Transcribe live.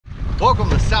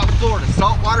Welcome to South Florida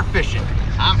saltwater fishing.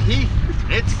 I'm Heath,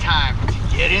 and it's time to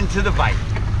get into the bite.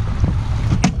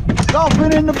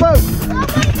 Dolphin in the boat.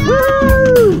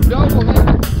 Woo! Double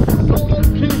headed solo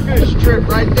kingfish trip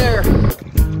right there.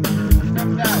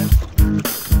 Come down.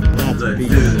 That's a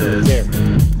beast there.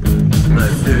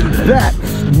 Let's do this.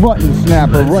 That's mutton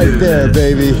snapper right there,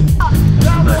 baby. Let's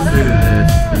do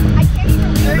this.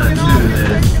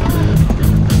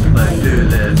 Let's do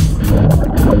this.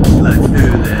 Let's do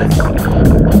this.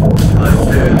 Let's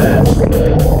do this.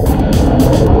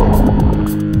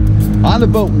 On the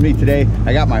boat with me today,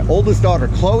 I got my oldest daughter,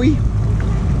 Chloe,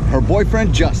 her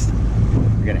boyfriend, Justin.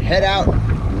 We're gonna head out,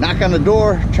 knock on the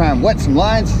door, try and wet some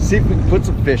lines, see if we can put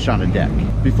some fish on the deck.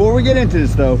 Before we get into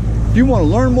this though, if you wanna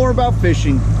learn more about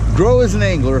fishing, grow as an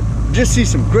angler, just see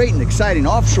some great and exciting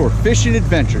offshore fishing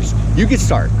adventures, you can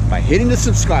start by hitting the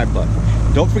subscribe button.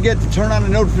 Don't forget to turn on the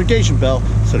notification bell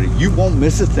so that you won't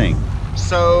miss a thing.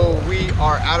 So we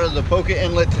are out of the Boca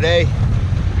Inlet today.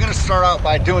 We're gonna start out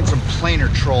by doing some planer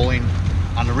trolling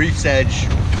on the reef's edge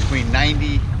between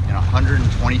 90 and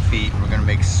 120 feet. We're gonna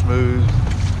make smooth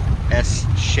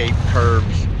S-shaped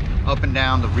curves up and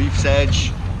down the reef's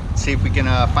edge. See if we can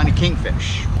find a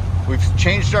kingfish. We've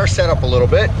changed our setup a little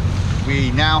bit.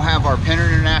 We now have our Penn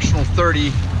International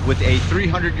 30 with a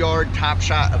 300-yard top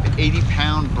shot of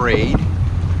 80-pound braid.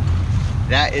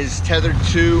 That is tethered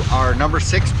to our number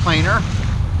 6 planer.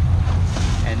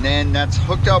 And then that's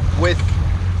hooked up with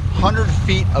 100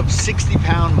 feet of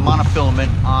 60-pound monofilament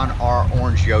on our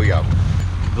orange yo-yo.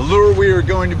 The lure we are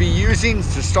going to be using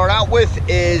to start out with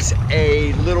is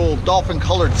a little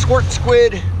dolphin-colored squirt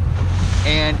squid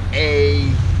and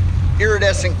a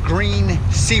iridescent green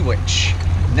sea witch.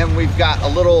 And then we've got a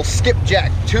little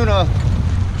skipjack tuna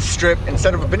strip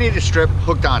instead of a bonito strip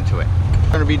hooked onto it.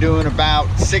 We're gonna be doing about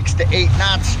 6 to 8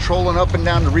 knots, trolling up and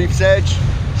down the reef's edge,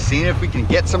 seeing if we can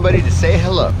get somebody to say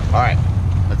hello. All right,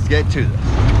 let's get to this.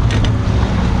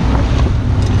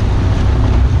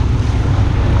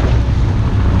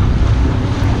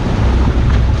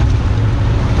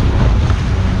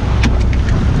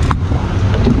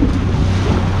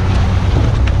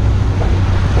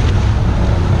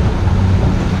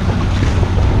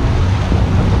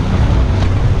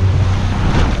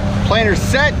 Planer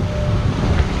set.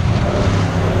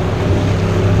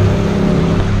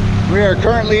 We are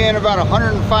currently in about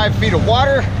 105 feet of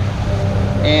water,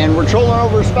 and we're trolling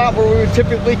over a spot where we would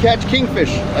typically catch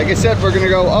kingfish. Like I said, we're gonna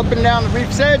go up and down the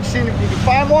reef's edge, seeing if we can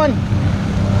find one,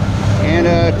 and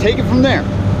take it from there.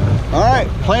 All right,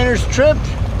 planer's tripped.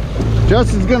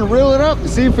 Justin's gonna reel it up and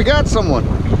see if we got someone.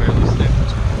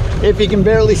 If he can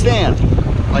barely stand,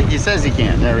 like he says he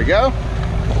can. There we go.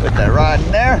 Put that rod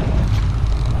in there.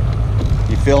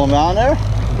 You feel him on there?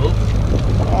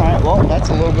 All right, well, that's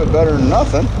a little bit better than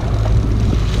nothing.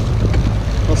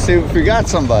 Let's see if we got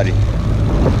somebody.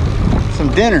 Some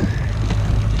dinner.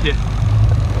 Yeah.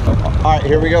 All right,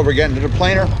 here we go. We're getting to the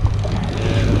planer.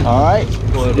 All right,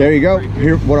 there you go.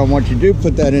 Here, what I want you to do,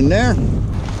 put that in there.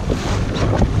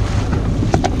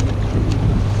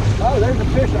 Oh, there's a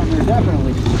fish on there,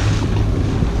 definitely.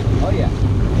 Oh, yeah.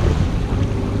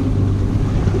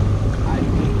 I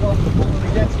just felt the pulling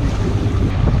against me.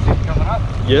 Coming up?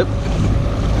 Yep.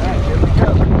 All right, here we go.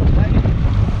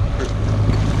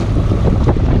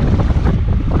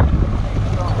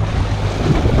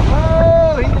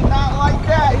 Oh, he did not like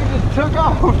that. He just took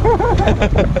off. He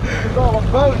was on a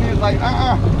boat and he was like, I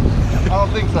don't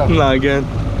think so. Not again.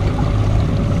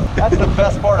 That's the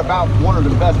best part about, one of the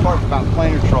best parts about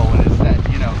planer trolling is that,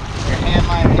 you know, your hand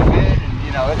lining him in, and,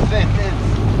 you know, it's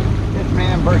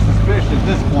man versus fish at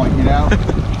this point, you know.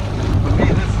 For me,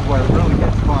 this is where it really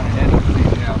gets fun and interesting,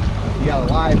 you know. You got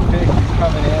a live fish that's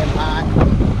coming in hot,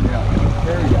 you know.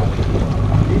 There you go.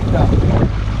 He's up.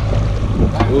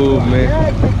 Oh man.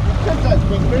 Yeah, that's that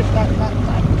kingfish, not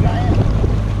giant.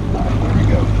 All right, here we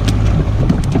go.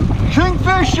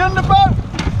 Kingfish in the boat.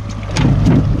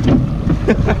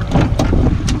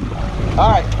 All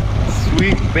right.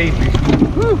 Sweet baby.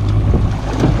 Woo.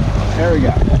 There we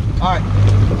go. All right.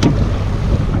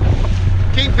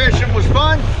 King fishing was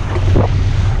fun.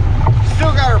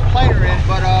 Still got our planer in,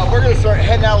 but we're gonna start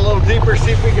heading out a little deeper,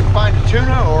 see if we can find a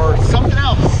tuna or something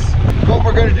else. What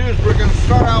we're gonna do is we're gonna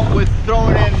start out with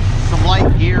throwing in some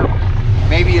light gear,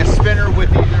 maybe a spinner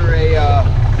with either a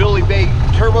billy bait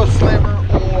turbo slammer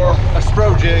or a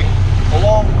SPRO Jig,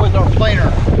 along with our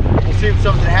planer. We'll see if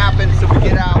something happens, so we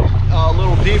get out a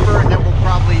little deeper, and then we'll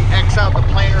probably X out the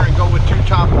planer and go with 2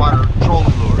 topwater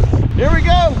trolling lures. Here we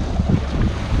go!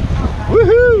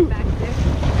 Woohoo!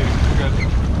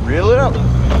 Reel it up.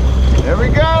 There we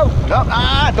go. No,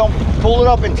 don't pull it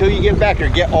up until you get back here.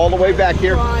 Get all the way back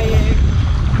here.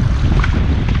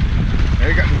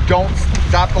 don't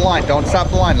stop the line. Don't stop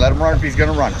the line. Let him run if he's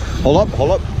gonna run. Hold up,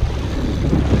 hold up.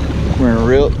 We're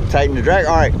gonna tighten the drag.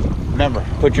 All right, remember,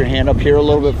 put your hand up here a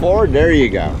little bit forward. There you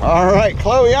go. All right,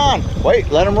 Chloe on.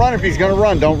 Wait, let him run if he's gonna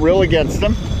run. Don't reel against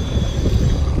him.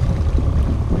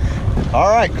 All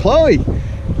right, Chloe,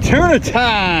 tuna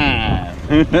time.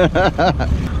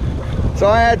 So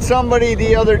I had somebody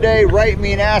the other day write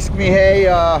me and ask me, hey,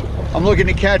 I'm looking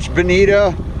to catch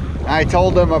bonito. I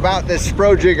told them about this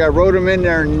SPRO Jig. I wrote them in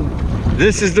there, and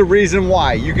this is the reason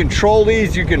why. You can troll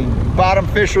these, you can bottom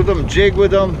fish with them, jig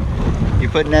with them. You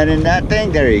putting that in that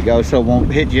thing, there you go, so it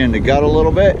won't hit you in the gut a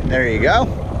little bit. There you go.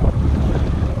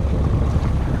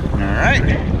 All right,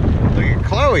 look at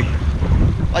Chloe.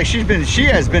 Like she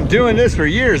has been doing this for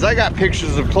years. I got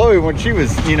pictures of Chloe when she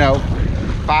was, you know,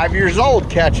 5 years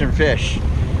old catching fish.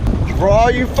 For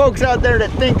all you folks out there that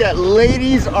think that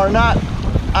ladies are not,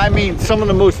 I mean, some of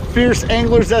the most fierce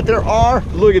anglers that there are,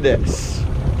 look at this.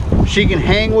 She can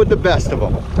hang with the best of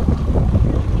them.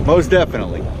 Most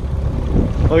definitely.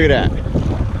 Look at that.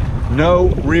 No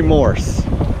remorse.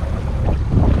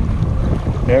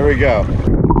 There we go.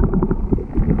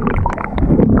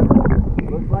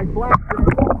 Looks like Blackfin.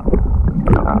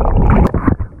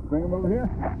 Bring him over here.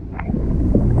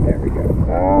 There we go.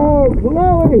 Oh,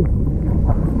 Chloe!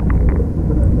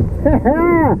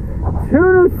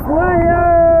 Tuna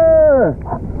Slayer!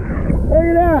 Look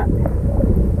at that!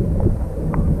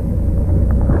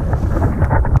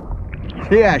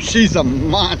 Yeah, she's a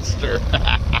monster.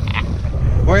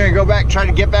 We're gonna go back, try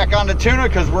to get back on the tuna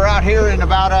because we're out here in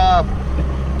about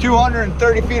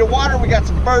 230 feet of water. We got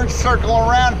some birds circling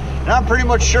around, and I'm pretty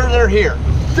much sure they're here.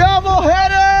 Double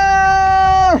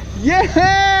header!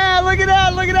 Yeah! Look at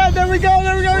that, look at that. There we go,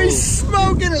 there we go. He's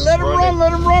smoking it. Let him run,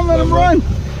 let him run, let him run.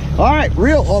 All right,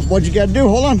 reel. Oh, what you gotta do?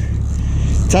 Hold on.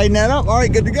 Tighten that up. All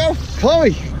right, good to go.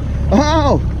 Chloe.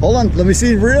 Oh, hold on. Let me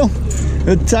see the reel.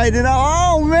 Tighten it up.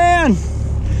 Oh, man.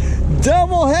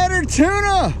 Double header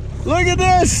tuna. Look at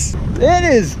this. It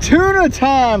is tuna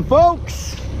time,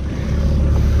 folks.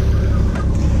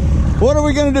 What are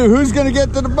we gonna do? Who's gonna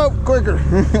get to the boat quicker?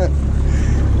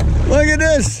 Look at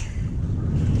this.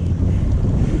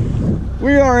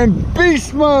 We are in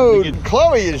beast mode.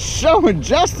 Chloe is showing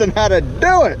Justin how to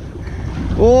do it.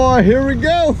 Boy, here we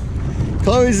go.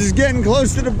 Chloe's is getting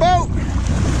close to the boat.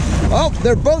 Oh,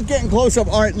 they're both getting close up.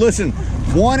 All right, listen,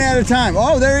 one at a time.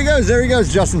 Oh, there he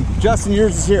goes, Justin. Justin,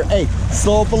 yours is here. Hey,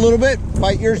 slow up a little bit,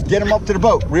 fight yours, get him up to the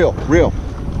boat. Reel, reel,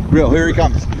 reel, here he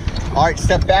comes. All right,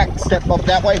 step back, step up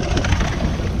that way.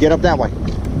 Get up that way.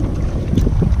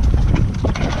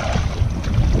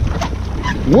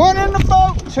 One in the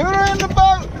boat, tuna in the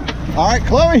boat. All right,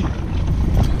 Chloe,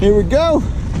 here we go.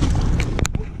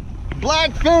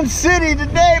 Blackfin City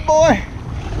today, boy.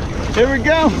 Here we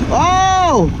go.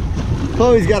 Oh,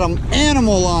 Chloe's got an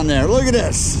animal on there. Look at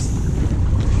this.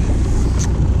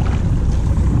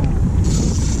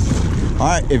 All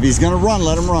right, if he's gonna run,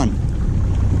 let him run.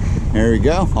 There we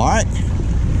go. All right,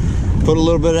 put a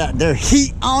little bit of that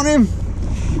heat on him.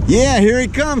 Yeah, here he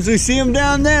comes. We see him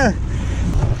down there.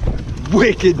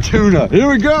 Wicked tuna. Here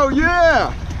we go.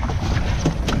 Yeah,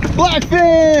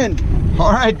 Blackfin.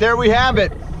 All right, there we have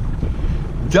it.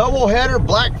 Double header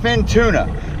Blackfin tuna.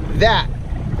 That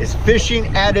is fishing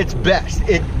at its best.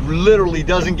 It literally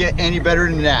doesn't get any better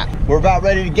than that. We're about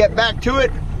ready to get back to it.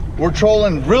 We're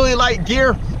trolling really light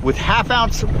gear with 1/2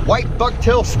 ounce white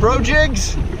bucktail SPRO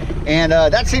jigs, and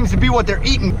that seems to be what they're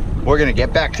eating. We're gonna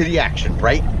get back to the action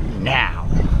right now.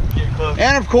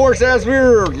 And of course, as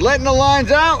we're letting the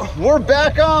lines out, we're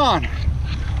back on.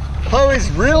 Chloe's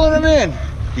reeling them in.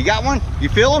 You got one? You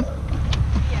feel them?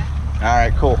 Yeah. All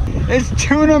right, cool. It's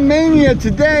tuna mania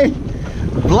today.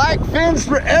 Black fins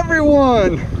for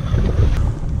everyone.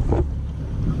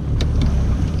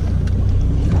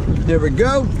 There we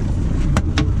go.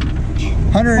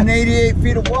 188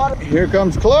 feet of water. Here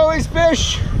comes Chloe's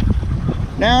fish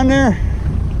down there.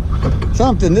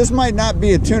 Something, this might not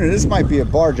be a tuna, this might be a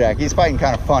barjack. He's fighting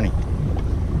kind of funny,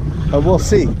 but we'll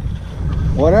see.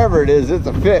 Whatever it is, it's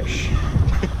a fish.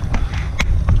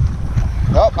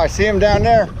 Oh, I see him down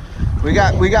there. We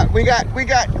got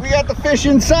the fish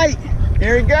in sight.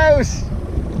 Here he goes.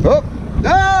 Oh,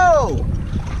 no!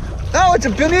 Oh, it's a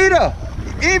bonito.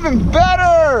 Even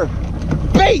better.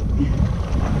 Bait.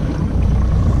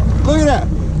 Look at that.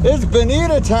 It's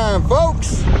bonito time,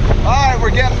 folks. All right,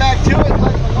 we're getting back to it.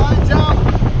 Letting the lines out.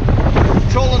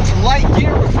 Trolling some light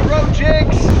gear with SPRO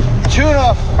jigs.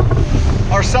 Tuna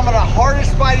are some of the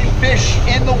hardest fighting fish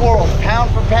in the world,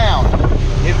 pound for pound.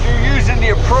 If you're using the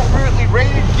appropriately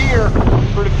rated gear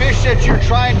for the fish that you're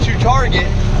trying to target,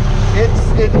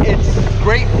 it's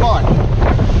great fun.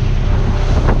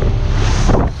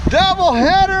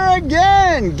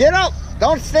 again. Get up.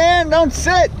 Don't stand, don't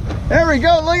sit. There we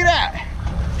go, look at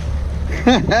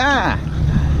that.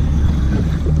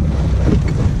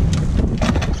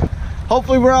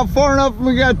 Hopefully we're out far enough and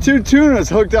we got 2 tunas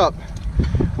hooked up.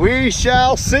 We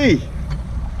shall see.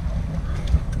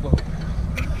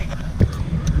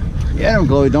 Get him,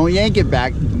 Chloe, don't yank it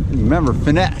back. Remember,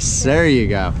 finesse. There you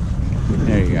go.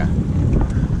 There you go.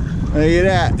 Look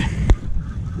at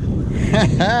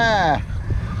that.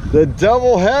 The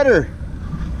double header.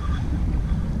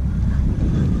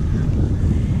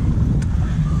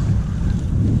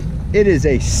 It is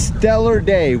a stellar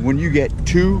day when you get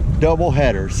 2 double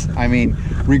headers. I mean,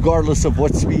 regardless of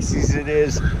what species it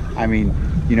is. I mean,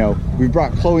 you know, we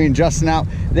brought Chloe and Justin out.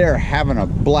 They're having a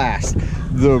blast.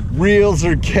 The reels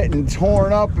are getting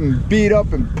torn up and beat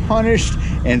up and punished,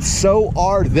 and so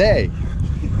are they.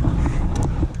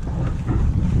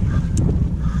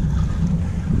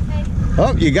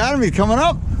 Oh, you got him, he's coming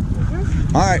up.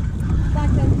 All right.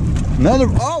 Blackfin. Another,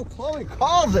 oh, Chloe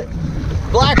calls it.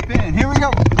 Blackfin, here we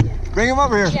go. Bring him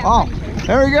over here. Yeah, Oh,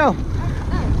 there we go.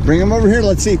 Bring him over here,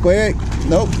 let's see. Wait.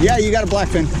 Nope, yeah, you got a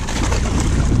blackfin.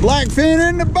 Blackfin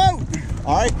in the boat.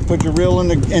 All right, put your reel in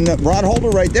the rod holder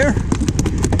right there.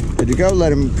 Good to go,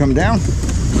 let him come down.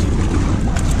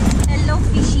 Hello,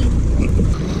 fishy.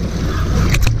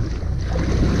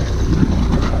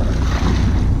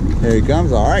 There he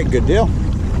comes. All right, good deal.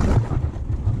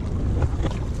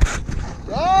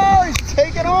 Oh, he's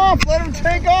taking off. Let him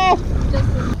take off.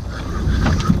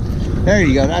 There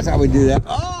you go. That's how we do that.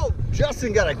 Oh,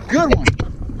 Justin got a good one.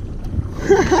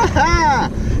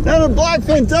 Another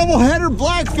blackfin, double header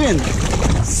blackfin.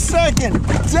 Second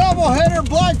double header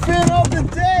blackfin of the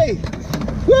day.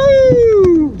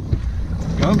 Woo!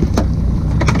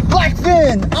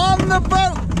 Blackfin on the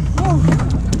boat. Woo.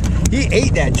 He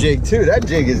ate that jig too. That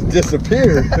jig has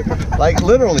disappeared. Like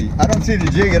literally, I don't see the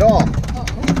jig at all.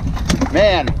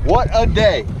 Man, what a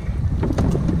day.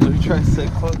 Let me try to stay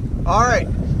close. All right,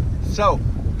 so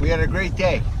we had a great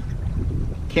day.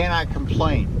 Cannot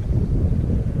complain.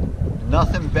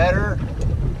 Nothing better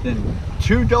than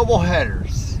 2 double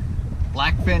headers.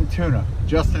 Blackfin tuna.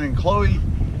 Justin and Chloe,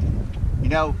 you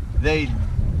know, they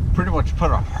pretty much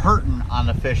put a hurting on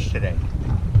the fish today.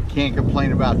 Can't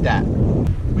complain about that.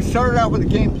 We started out with a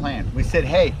game plan. We said,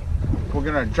 hey, we're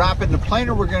gonna drop in the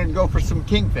planer, we're gonna go for some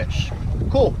kingfish.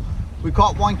 Cool. We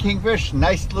caught 1 kingfish,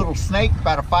 nice little snake,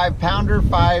 about a 5-pounder,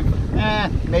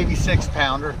 maybe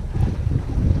 6-pounder.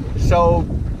 So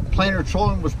planer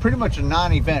trolling was pretty much a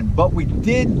non-event, but we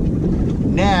did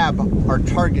nab our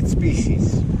target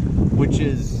species, which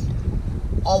is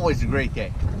always a great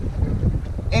day.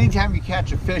 Anytime you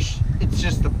catch a fish, it's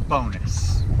just a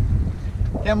bonus.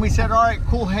 Then we said, all right,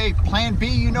 cool, hey, plan B,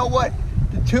 you know what?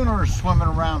 The tuna are swimming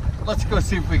around. Let's go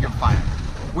see if we can find them.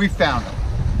 We found them.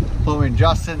 Chloe and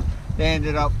Justin, we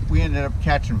ended up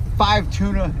catching 5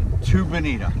 tuna and 2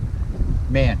 bonito.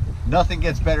 Man, nothing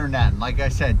gets better than that. And like I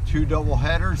said, 2 double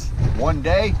headers, 1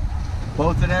 day,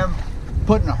 both of them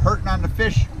putting a hurting on the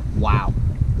fish. Wow,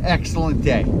 excellent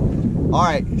day. All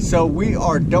right, so we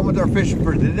are done with our fishing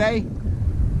for today.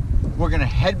 We're gonna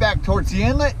head back towards the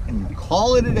inlet and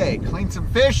call it a day. Clean some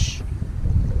fish.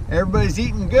 Everybody's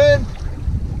eating good.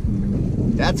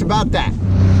 That's about that.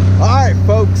 All right,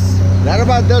 folks, that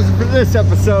about does it for this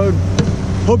episode.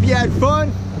 Hope you had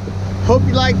fun. Hope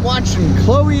you like watching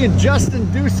Chloe and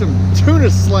Justin do some tuna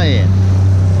slaying.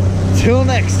 Till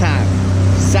next time,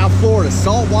 South Florida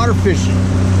saltwater fishing.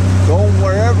 Going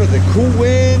wherever the cool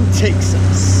wind takes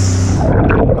us.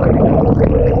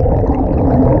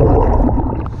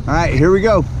 All right, here we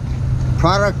go.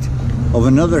 Product of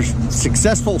another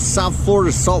successful South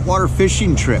Florida saltwater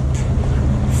fishing trip.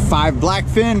 5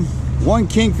 blackfin, 1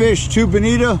 kingfish, 2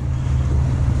 bonito.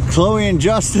 Chloe and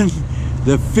Justin,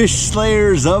 the fish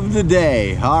slayers of the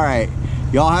day. All right,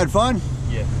 y'all had fun?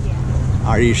 Yeah.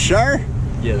 Are you sure?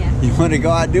 Yeah. You want to go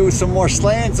out and do some more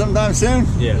slaying sometime soon?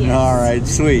 Yeah. Yes. All right,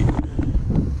 sweet.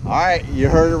 All right, you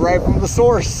heard it right from the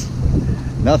source.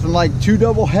 Nothing like 2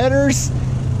 double headers,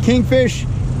 kingfish,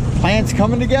 plans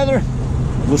coming together.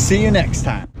 We'll see you next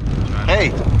time.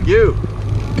 Hey, you.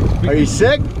 Are you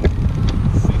sick?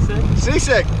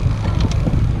 Seasick? Seasick.